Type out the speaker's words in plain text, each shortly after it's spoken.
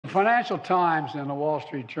Financial Times and the Wall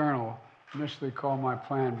Street Journal initially called my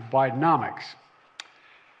plan Bidenomics.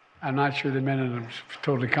 I'm not sure they meant it in a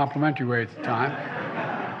totally complimentary way at the time.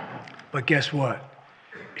 But guess what?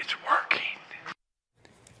 It's working.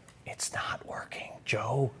 It's not working,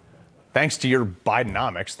 Joe. Thanks to your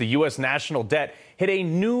Bidenomics, the U.S. national debt hit a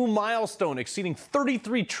new milestone exceeding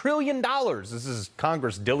 $33 trillion. This is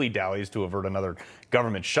Congress dilly-dallies to avert another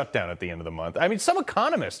government shutdown at the end of the month. I mean, some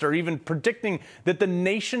economists are even predicting that the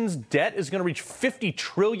nation's debt is going to reach $50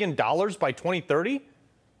 trillion by 2030.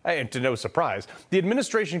 And to no surprise, the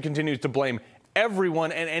administration continues to blame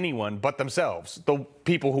everyone and anyone but themselves, the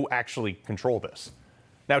people who actually control this.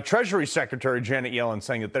 Now, Treasury Secretary Janet Yellen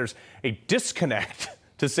saying that there's a disconnect,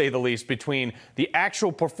 to say the least, between the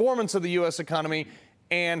actual performance of the U.S. economy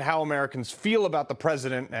and how Americans feel about the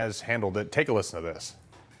president has handled it. Take a listen to this.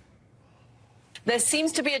 There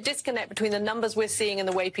seems to be a disconnect between the numbers we're seeing and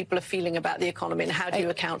the way people are feeling about the economy. And how do you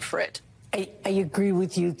account for it? I agree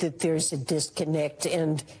with you that there's a disconnect,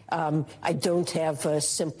 and I don't have a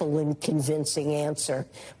simple and convincing answer.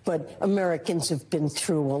 But Americans have been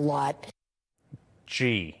through a lot.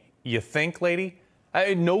 Gee, you think, lady?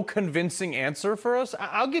 No convincing answer for us?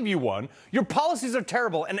 I'll give you one. Your policies are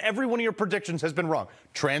terrible, and every one of your predictions has been wrong.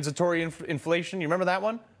 Transitory inflation, you remember that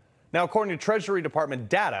one? Now, according to Treasury Department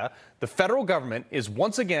data, the federal government is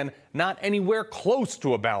once again not anywhere close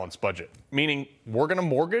to a balanced budget, meaning we're going to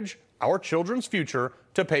mortgage our children's future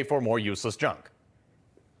to pay for more useless junk.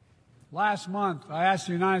 Last month, I asked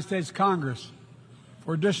the United States Congress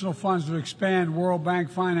for additional funds to expand World Bank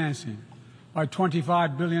financing by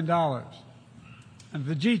 $25 billion. And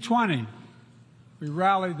the G20, we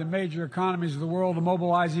rallied the major economies of the world to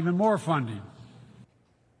mobilize even more funding.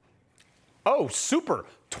 Oh, super.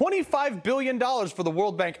 $25 billion for the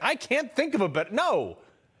World Bank. I can't think of a better. No.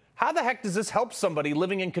 How the heck does this help somebody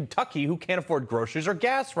living in Kentucky who can't afford groceries or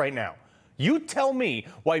gas right now? You tell me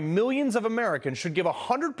why millions of Americans should give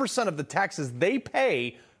 100% of the taxes they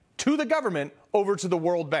pay to the government over to the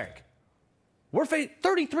World Bank. We're facing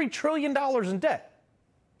 $33 trillion in debt.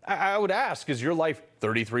 I would ask, is your life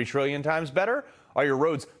 33 trillion times better? Are your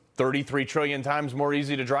roads 33 trillion times more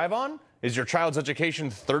easy to drive on? Is your child's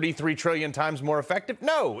education 33 trillion times more effective?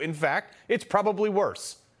 No, in fact, it's probably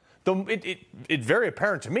worse. It's very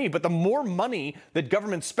apparent to me, but the more money that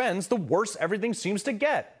government spends, the worse everything seems to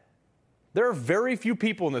get. There are very few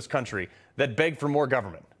people in this country that beg for more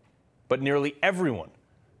government, but nearly everyone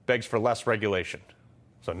begs for less regulation.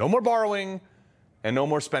 So no more borrowing and no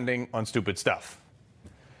more spending on stupid stuff.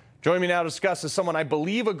 Joining me now to discuss is someone I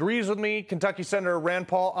believe agrees with me, Kentucky Senator Rand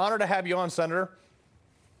Paul. Honor to have you on, Senator.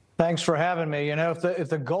 Thanks for having me. You know, if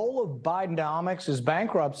the goal of Bidenomics is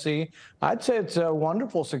bankruptcy, I'd say it's a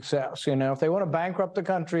wonderful success. You know, if they want to bankrupt the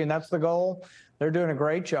country and that's the goal, they're doing a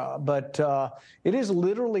great job. But it is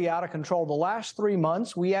literally out of control. The last 3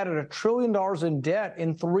 months, we added $1 trillion in debt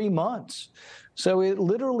in 3 months. So it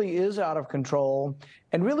literally is out of control.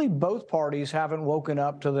 And really, both parties haven't woken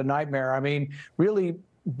up to the nightmare. I mean, really,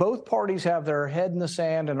 both parties have their head in the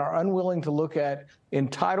sand and are unwilling to look at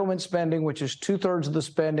entitlement spending, which is 2/3 of the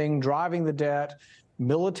spending, driving the debt.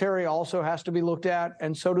 Military also has to be looked at,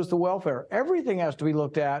 and so does the welfare. Everything has to be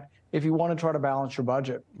looked at if you want to try to balance your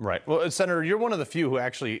budget. Right. Well, Senator, you're one of the few who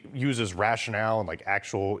actually uses rationale and like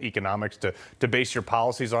actual economics to base your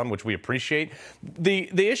policies on, which we appreciate. The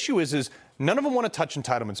issue is none of them want to touch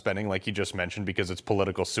entitlement spending, like you just mentioned, because it's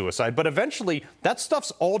political suicide. But eventually, that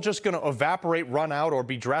stuff's all just going to evaporate, run out, or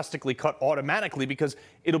be drastically cut automatically because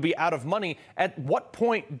it'll be out of money. At what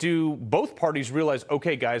point do both parties realize,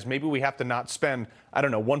 okay, guys, maybe we have to not spend, I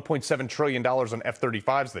don't know, $1.7 trillion on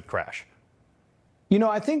F-35s that crash? You know,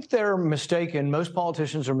 I think they're mistaken. Most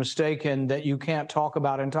politicians are mistaken that you can't talk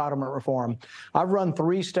about entitlement reform. I've run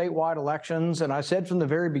 3 statewide elections, and I said from the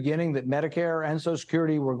very beginning that Medicare and Social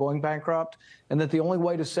Security were going bankrupt, and that the only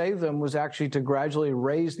way to save them was actually to gradually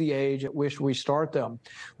raise the age at which we start them.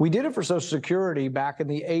 We did it for Social Security back in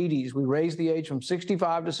the 80s. We raised the age from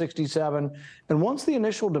 65 to 67, and once the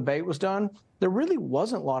initial debate was done, there really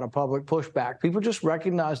wasn't a lot of public pushback. People just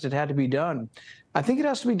recognized it had to be done. I think it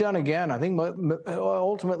has to be done again. I think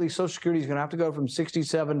ultimately Social Security is going to have to go from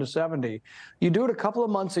 67 to 70. You do it a couple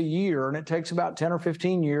of months a year, and it takes about 10 or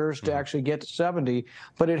 15 years to actually get to 70,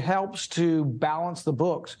 but it helps to balance the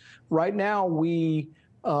books. Right now, we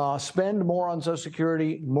spend more on Social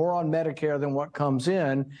Security, more on Medicare than what comes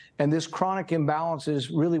in, and this chronic imbalance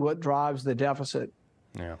is really what drives the deficit.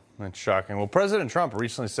 Yeah, that's shocking. Well, President Trump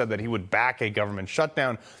recently said that he would back a government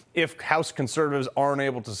shutdown if House conservatives aren't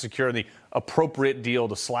able to secure the appropriate deal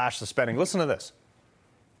to slash the spending. Listen to this.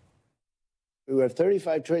 We have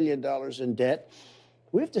 $35 trillion in debt.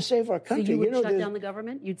 We have to save our country. So you would shut down the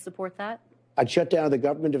government? You'd support that? I'd shut down the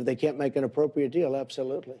government if they can't make an appropriate deal.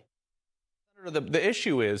 Absolutely. The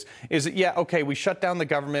issue is that, yeah, okay, we shut down the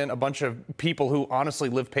government, a bunch of people who honestly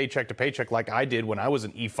live paycheck to paycheck like I did when I was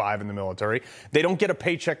an E5 in the military. They don't get a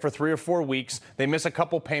paycheck for 3 or 4 weeks. They miss a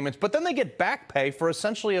couple payments, but then they get back pay for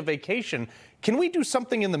essentially a vacation. Can we do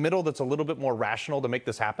something in the middle that's a little bit more rational to make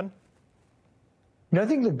this happen? You know, I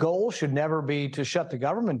think the goal should never be to shut the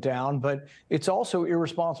government down, but it's also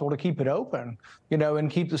irresponsible to keep it open, you know, and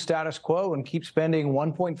keep the status quo and keep spending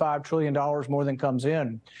 $1.5 trillion more than comes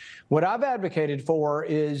in. What I've advocated for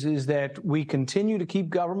is that we continue to keep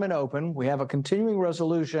government open. We have a continuing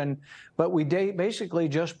resolution, but we basically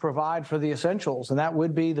just provide for the essentials, and that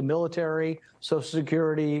would be the military, Social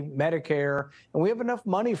Security, Medicare, and we have enough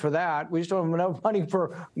money for that. We just don't have enough money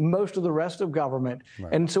for most of the rest of government.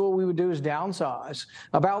 Right. And so what we would do is downsize.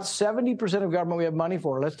 About 70% of government we have money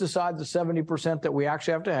for. Let's decide the 70% that we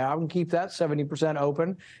actually have to have and keep that 70%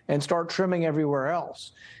 open and start trimming everywhere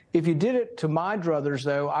else. If you did it to my druthers,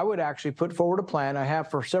 though, I would actually put forward a plan, I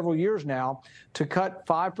have for several years now, to cut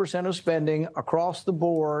 5% of spending across the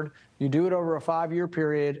board. You do it over a 5-year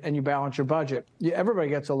period, and you balance your budget. Everybody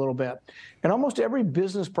gets a little bit. And almost every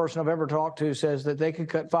business person I've ever talked to says that they could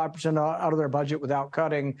cut 5% out of their budget without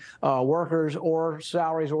cutting workers or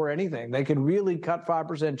salaries or anything. They could really cut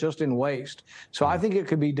 5% just in waste. So I think it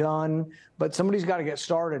could be done, but somebody's got to get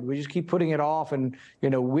started. We just keep putting it off. And, you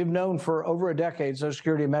know, we've known for over a decade, Social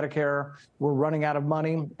Security and Medicare, we're running out of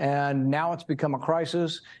money. And now it's become a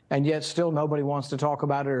crisis. And yet still nobody wants to talk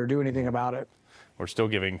about it or do anything about it. We're still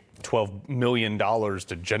giving $12 million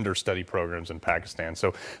to gender study programs in Pakistan.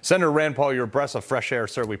 So, Senator Rand Paul, you're a breath of fresh air,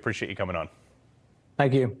 sir. We appreciate you coming on.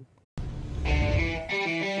 Thank you.